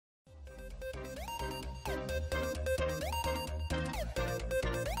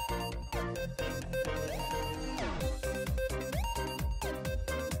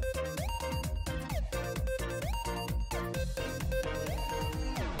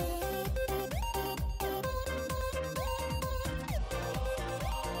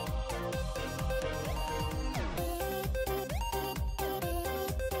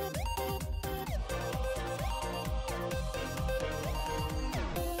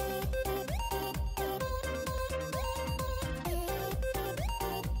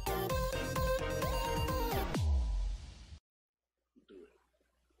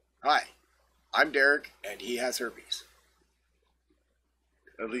Hi, I'm Derek, and he has herpes.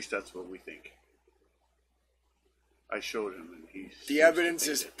 At least that's what we think. I showed him, and he. The evidence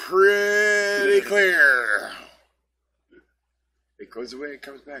is pretty clear. It goes away, it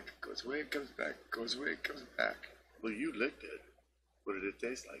comes back. It goes away, it comes back. It goes away, it comes back. Well, you licked it. What did it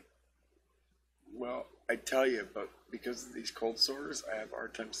taste like? Well, I tell you, but because of these cold sores, I have a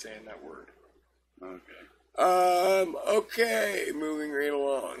hard time saying that word. Okay. Okay, moving right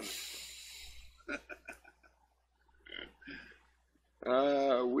along.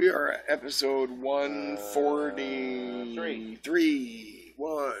 We are at episode 143.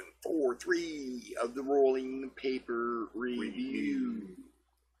 143 of the Rolling Paper Review.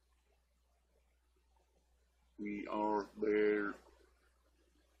 We are there.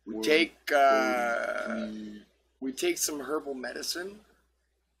 We take some herbal medicine.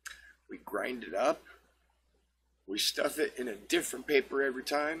 We grind it up. We stuff it in a different paper every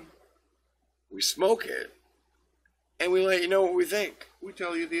time. We smoke it. And we let you know what we think. We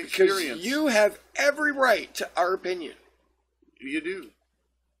tell you the experience. Because you have every right to our opinion. You do.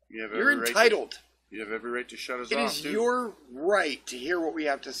 You're entitled. You have every right to shut us off. It is your right to hear what we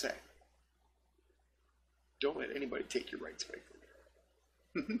have to say. Don't let anybody take your rights away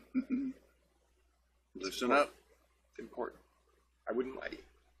from you. Listen up. It's important. I wouldn't lie to you.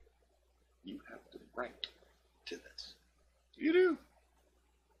 You have the right to this. You do.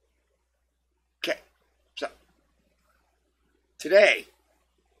 Okay. So, today,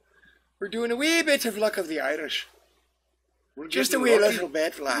 we're doing a wee bit of Luck of the Irish. Just a wee little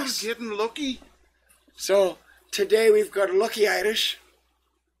bit, lass. We're getting lucky. So, today we've got Lucky Irish.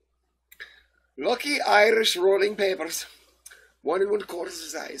 Lucky Irish rolling papers. 1 1/4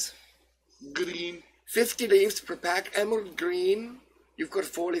 size. Green. 50 leaves per pack, emerald green. You've got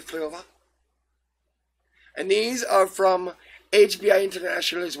 4-leaf clover. And these are from HBI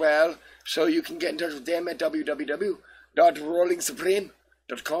International as well. So you can get in touch with them at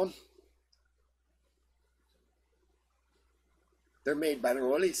www.rollingsupreme.com. They're made by the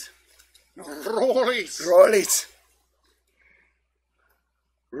Rollies. Rollies.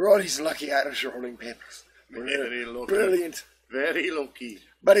 Rollies Lucky Irish rolling papers. Very lucky. Brilliant. Very lucky.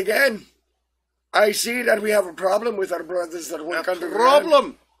 But again, I see that we have a problem with our brothers that work underground.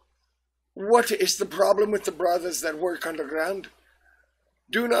 Problem? What is the problem with the brothers that work underground?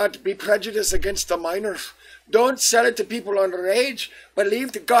 Do not be prejudiced against the miners. Don't sell it to people underage, but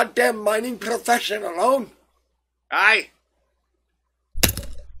leave the goddamn mining profession alone. Aye.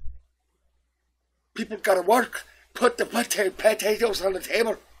 People gotta work. Put the potatoes on the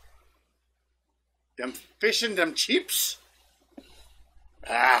table. Them fish and them chips.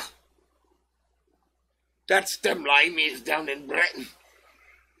 That's them limeys down in Britain.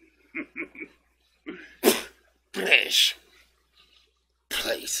 British.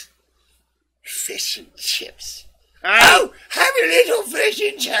 Please. Fish and chips. Oh, have a little fish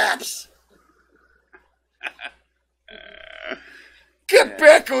and chips. Get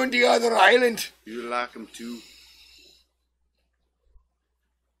back on the other island. You like them too.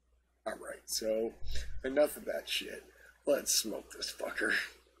 Alright, so enough of that shit. Let's smoke this fucker.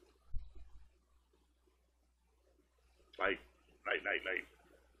 Light.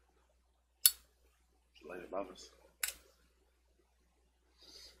 Light above us.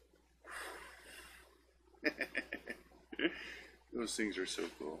 Those things are so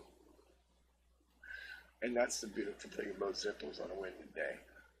cool. And that's the beautiful thing about Zippos on a windy day.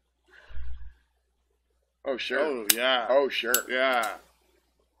 Oh, sure. Oh, yeah. Oh, sure. Yeah.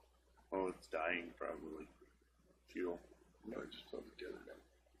 Oh, it's dying, probably. Fuel. No, I just told it the other day.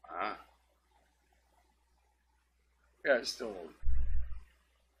 Yeah, it's still on.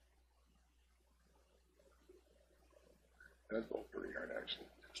 That's both pretty hard, actually.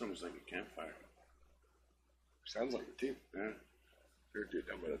 It's almost like a campfire. Sounds like it, too. Yeah. Here, dude,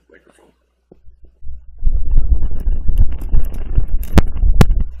 I'm with a microphone.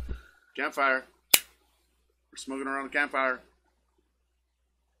 Campfire. We're smoking around a campfire.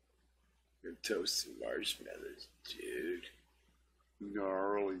 You're toasting marshmallows, dude.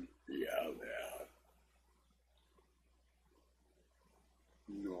 Gnarly. Yeah, man.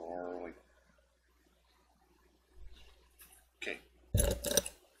 Gnarly. Okay.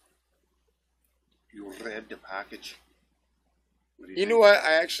 You read the package. You know what?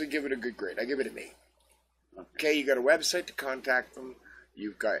 I actually give it a good grade. I give it an 8. Okay, you got a website to contact them.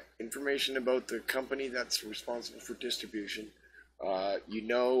 You've got information about the company that's responsible for distribution. You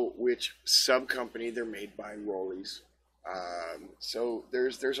know which sub-company they're made by, Rollies. So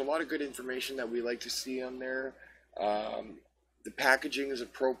there's a lot of good information that we like to see on there. The packaging is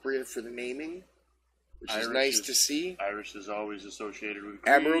appropriate for the naming. which is nice to see. Irish is always associated with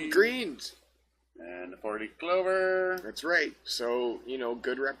Emerald greens. And the 40 clover. That's right. So,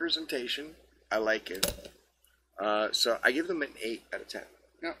 good representation. I like it. So I give them an 8 out of 10.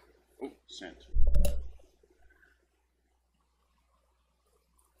 Yeah. Oh, scent.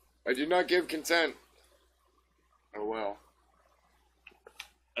 I did not give consent. Oh well.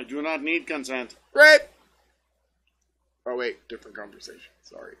 I do not need consent. Right. Oh wait, different conversation.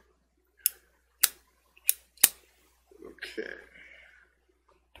 Sorry. Okay.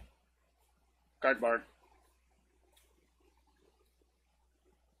 Cardboard.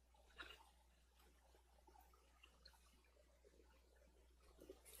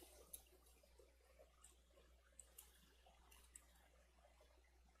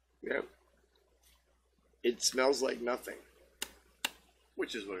 Yep. It smells like nothing.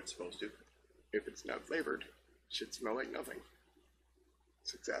 Which is what it's supposed to. If it's not flavored, it should smell like nothing.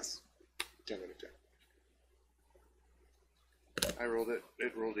 Success. 10 out of 10. I rolled it.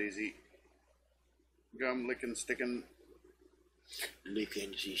 It rolled easy. Gum licking, sticking.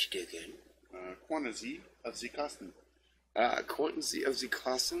 Licking, she sticking. Quantity of the Kosten. Quantity of the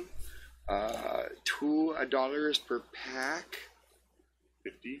Kosten. $2 per pack.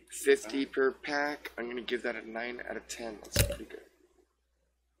 50 per pack. I'm gonna give that a 9 out of 10. That's pretty good.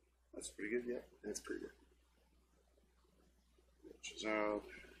 That's pretty good, yeah. That's pretty good. Which is out.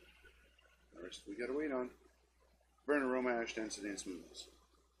 The rest we gotta wait on. Burn, aroma, ash density, and smoothness.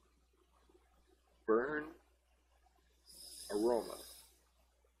 Burn, aroma,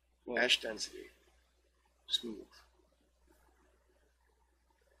 Well, ash density, smooth.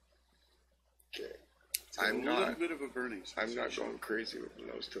 Okay. I'm a little not. bit of a burning I'm not sensation. going crazy with the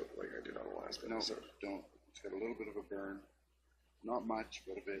nose to it like I did on the last No, episode. don't. It's got a little bit of a burn. Not much,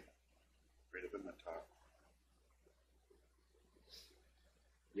 but a bit. Right up in the top.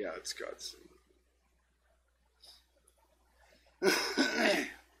 Yeah, it's got some.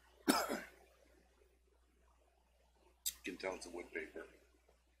 You can tell it's a wood paper.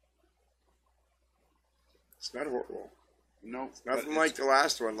 It's not horrible. No, Nothing like the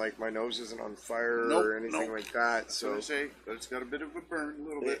last one. Like my nose isn't on fire or anything like that. So I So say, but it's got a bit of a burn, a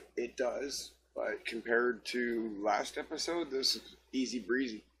little bit. it does. But compared to last episode, this is easy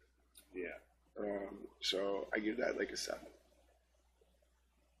breezy. Yeah. So I give that like a 7.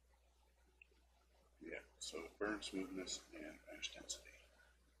 Yeah. So burn, smoothness, and ash density.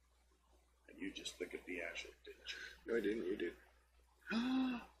 And you just look at the ash, didn't you? No, I didn't. You did.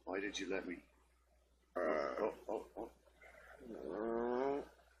 Why did you let me? Uh oh.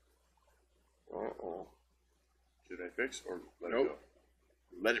 Should I fix or let it Nope. go?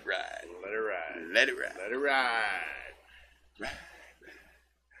 Let it ride. Let it ride. Let it ride. Let it ride.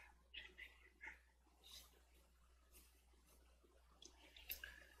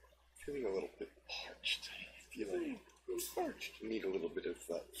 Feeling a little bit parched. Feeling parched. Need a little bit of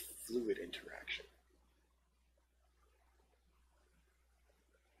fluid interaction.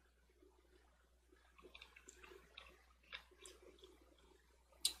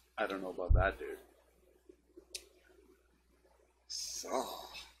 I don't know about that, dude. So.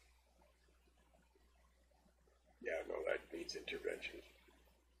 Yeah, no, that needs intervention.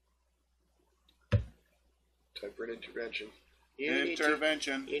 Time for an intervention.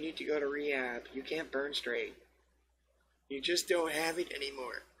 Intervention. You need to go to rehab. You can't burn straight. You just don't have it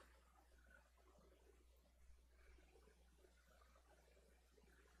anymore.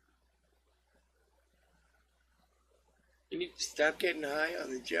 You need to stop getting high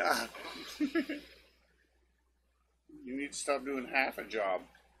on the job. You need to stop doing half a job.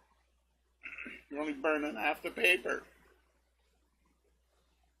 You're only burning half the paper.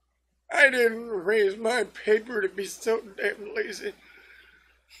 I didn't raise my paper to be so damn lazy.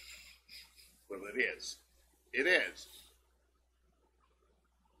 Well, it is. It is.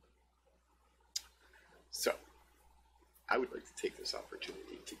 So, I would like to take this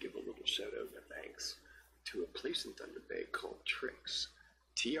opportunity to give a little shout out and thanks to a place in Thunder Bay called Trix,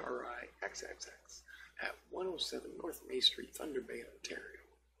 TRIXXX, at 107 North May Street, Thunder Bay, Ontario.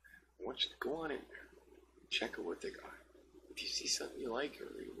 I want you to go on in there and check out what they got. If you see something you like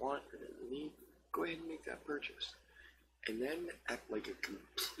or you want or you need, go ahead and make that purchase. And then act like a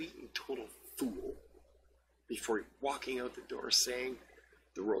complete and total fool before walking out the door saying,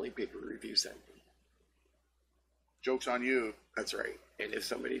 the rolling paper review sent me. Joke's on you. That's right. And if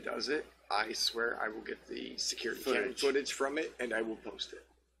somebody does it, I swear I will get the security camera footage from it and I will post it.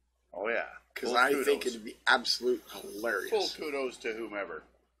 Oh, yeah. Because Full I kudos. think it'd be absolute hilarious. Full kudos to whomever.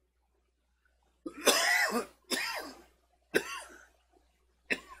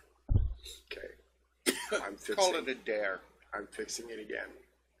 Okay. I'm fixing Call it a dare. I'm fixing it again.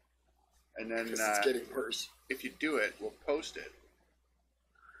 And then Because it's getting worse. if you do it, we'll post it,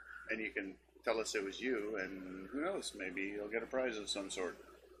 and you can tell us it was you, and who knows, maybe you'll get a prize of some sort.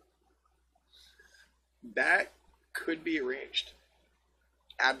 That could be arranged.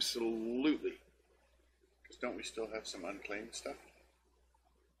 Absolutely. Because don't we still have some unclaimed stuff?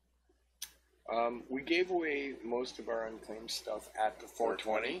 We gave away most of our unclaimed stuff at the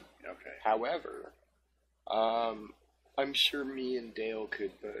 420. Okay. However, I'm sure me and Dale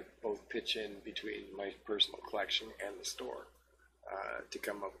could both pitch in between my personal collection and the store to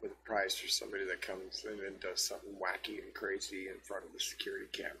come up with a prize for somebody that comes in and does something wacky and crazy in front of the security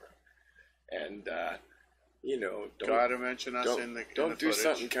camera. And Gotta mention us in the don't do footage.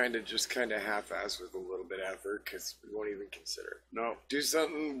 something kind of half-assed with a little bit of effort, because we won't even consider it. No. Do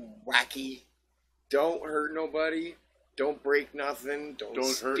something wacky. Don't hurt nobody. Don't break nothing. Don't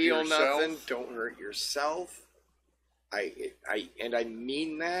hurt steal yourself. nothing. Don't hurt yourself. I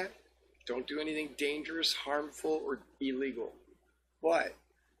mean that. Don't do anything dangerous, harmful, or illegal. But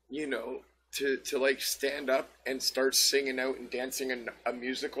to like stand up and start singing out and dancing a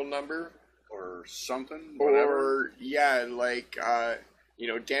musical number, Or something, whatever. or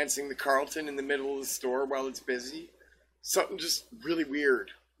dancing the Carlton in the middle of the store while it's busy. Something just really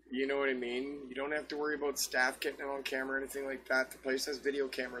weird. You know what I mean? You don't have to worry about staff getting it on camera or anything like that. The place has video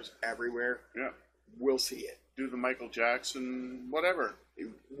cameras everywhere. Yeah. We'll see it. Do the Michael Jackson, whatever.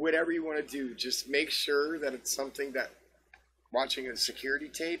 Whatever you want to do, just make sure that it's something that watching a security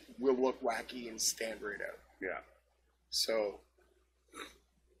tape will look wacky and stand right out. Yeah. So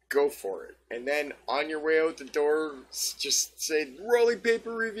go for it. And then on your way out the door, just say, rolling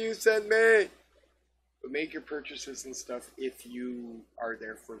paper review sent me. But make your purchases and stuff if you are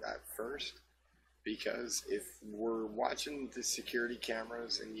there for that first. Because if we're watching the security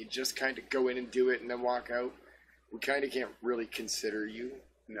cameras and you just kind of go in and do it and then walk out, we kind of can't really consider you.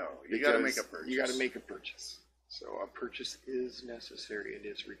 No, you got to make a because purchase. You got to make a purchase. So a purchase is necessary. It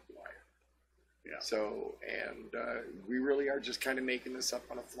is required. Yeah. So, and we really are just kind of making this up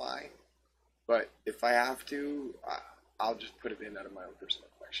on a fly. But if I have to, I'll just put it in out of my own personal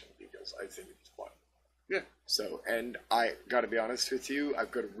collection because I think it's fun. Yeah. So, and I got to be honest with you,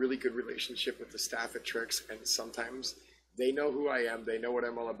 I've got a really good relationship with the staff at Tricks, and sometimes they know who I am, they know what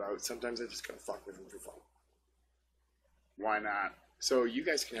I'm all about. Sometimes I just gotta fuck with them for fun. Why not? So you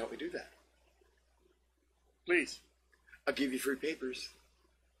guys can help me do that. Please. I'll give you free papers.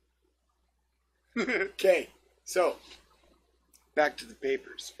 Okay, so back to the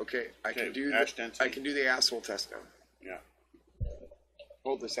papers. Okay, I can do ash density. I can do the asshole test now. Yeah.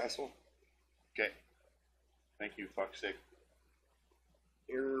 Hold this asshole. Okay. Thank you, fuckstick.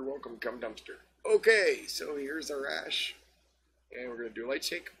 You're welcome, cum dumpster. Okay, so here's our ash, and we're gonna do a light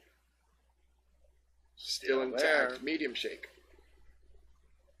shake. Still intact. there. Medium shake.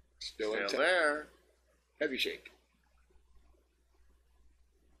 Still Still intact. there. Heavy shake.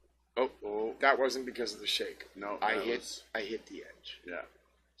 Oh, that wasn't because of the shake. No, I that hit was- the edge. Yeah.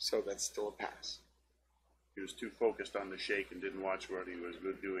 So that's still a pass. He was too focused on the shake and didn't watch what he was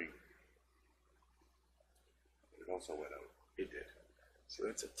doing. It also went out. It did. So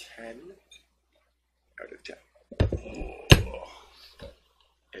that's a 10 out of 10.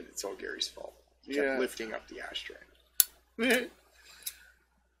 And it's all Gary's fault. He kept Yeah. lifting up the ashtray.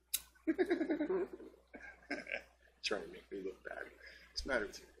 Trying to make me look bad. What's the matter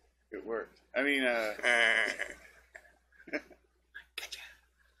with you? It worked. I mean, Gotcha.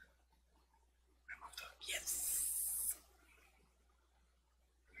 Yes.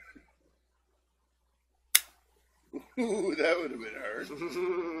 ooh, that would have been hard.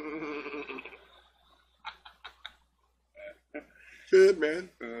 Good man.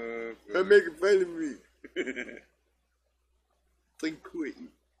 They're making fun of me. Think quit.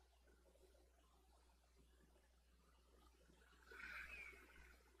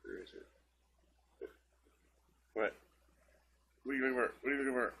 Where is it? What? What are you looking for? What are you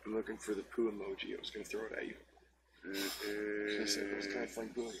looking for? I'm looking for the poo emoji. I was going to throw it at you. I said it was kind of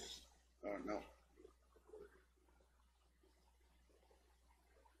like booing. Oh, no.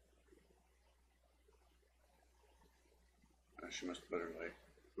 She must have put her away.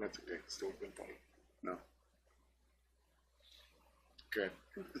 That's okay. Still been funny. No. Okay.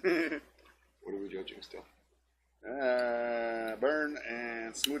 What are we judging still? Burn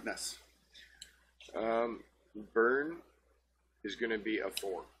and smoothness. Burn is going to be a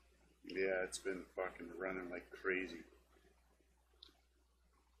 4. Yeah, it's been fucking running like crazy.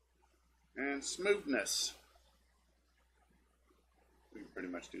 And smoothness. We can pretty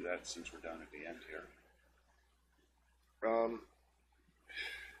much do that since we're down at the end here.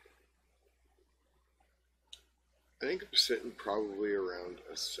 I think I'm sitting probably around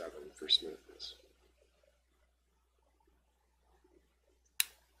a 7 for smoothness.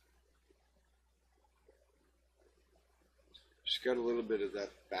 Just got a little bit of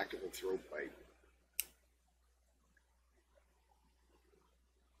that back of the throat bite.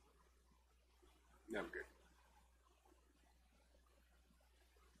 I'm good.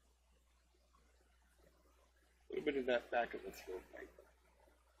 A little bit of that back of the throat bite.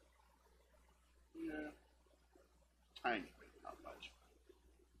 Yeah. Tiny bit, not much.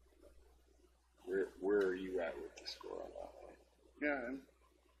 Where are you at with the score on that one? Yeah, I'm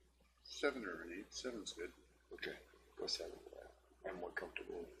 7 or an 8. 7's good. Okay, go 7. I'm more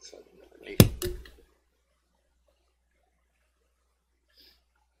comfortable with 7 than an 8.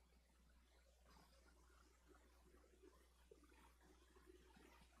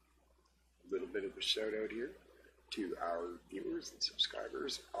 A little bit of a shout out here to our viewers and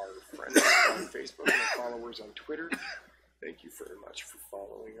subscribers, our friends on Facebook and our followers on Twitter. Thank you very much for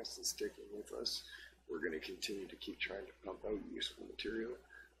following us and sticking with us. We're going to continue to keep trying to pump out useful material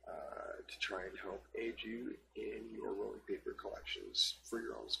to try and help aid you in your rolling paper collections for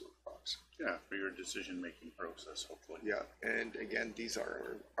your own smoke box. Yeah, for your decision-making process, hopefully. Yeah, and again, these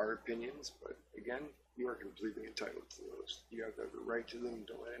are our opinions, but again, you are completely entitled to those. You have every right to them.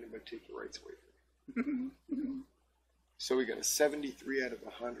 Don't let anybody take your rights away from you. So we got a 73 out of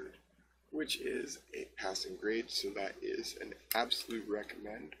 100, which is a passing grade. So that is an absolute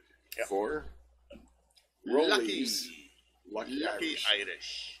recommend for Rollies. Lucky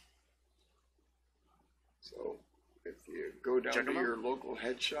Irish. So if you go down Check to 'em out. your local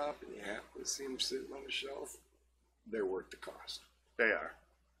head shop and you happen to see them sitting on the shelf, they're worth the cost. They are.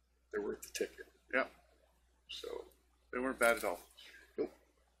 They're worth the ticket. Yep. So They weren't bad at all. nope,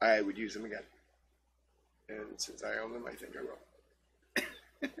 I would use them again. And since I own them, I think I will.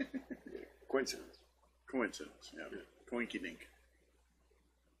 Coincidence. Coincidence, yeah. Coinky dink.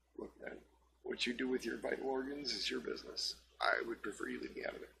 Look, man, what you do with your vital organs is your business. I would prefer you leave me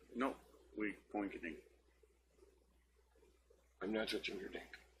out of it. No, we coinky dink. I'm not touching your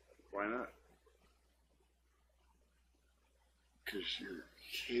dink. Why not? Because you're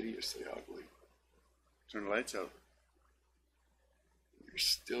hideously ugly. Turn the lights out. You're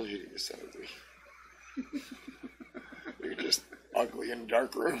still hideous ugly. You're just ugly in a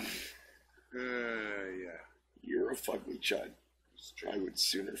dark room. Yeah. You're a fugly chud. I would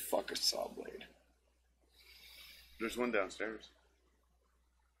sooner fuck a saw blade. There's one downstairs.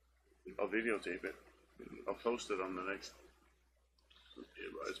 I'll videotape it. I'll post it on the next.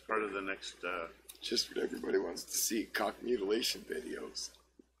 As part of the next. Just what everybody wants to see, cock mutilation videos.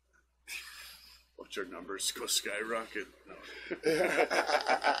 Watch our numbers go skyrocket. No.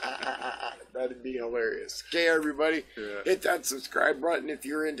 That'd be hilarious. Okay, everybody, Yeah. hit that subscribe button if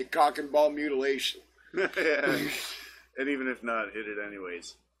you're into cock and ball mutilation. Yeah. And even if not, hit it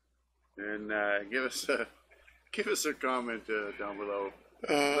anyways. And give us a comment down below.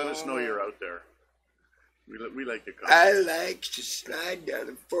 Let us know you're out there. We like to comment. I like to slide down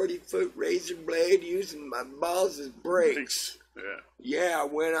a 40-foot razor blade using my balls as brakes. Yeah. Yeah,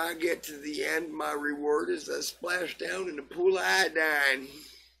 when I get to the end, my reward is I splash down in a pool of iodine.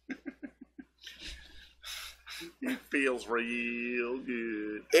 It feels real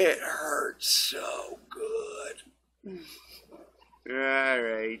good. It hurts so good. All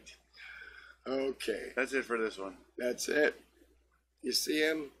right. Okay, That's it for this one. that's it. You see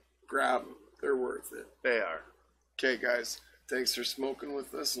them? Grab them. They're worth it. They are. Okay, guys. Thanks for smoking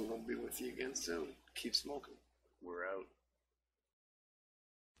with us, and we'll be with you again soon. Keep smoking. We're out.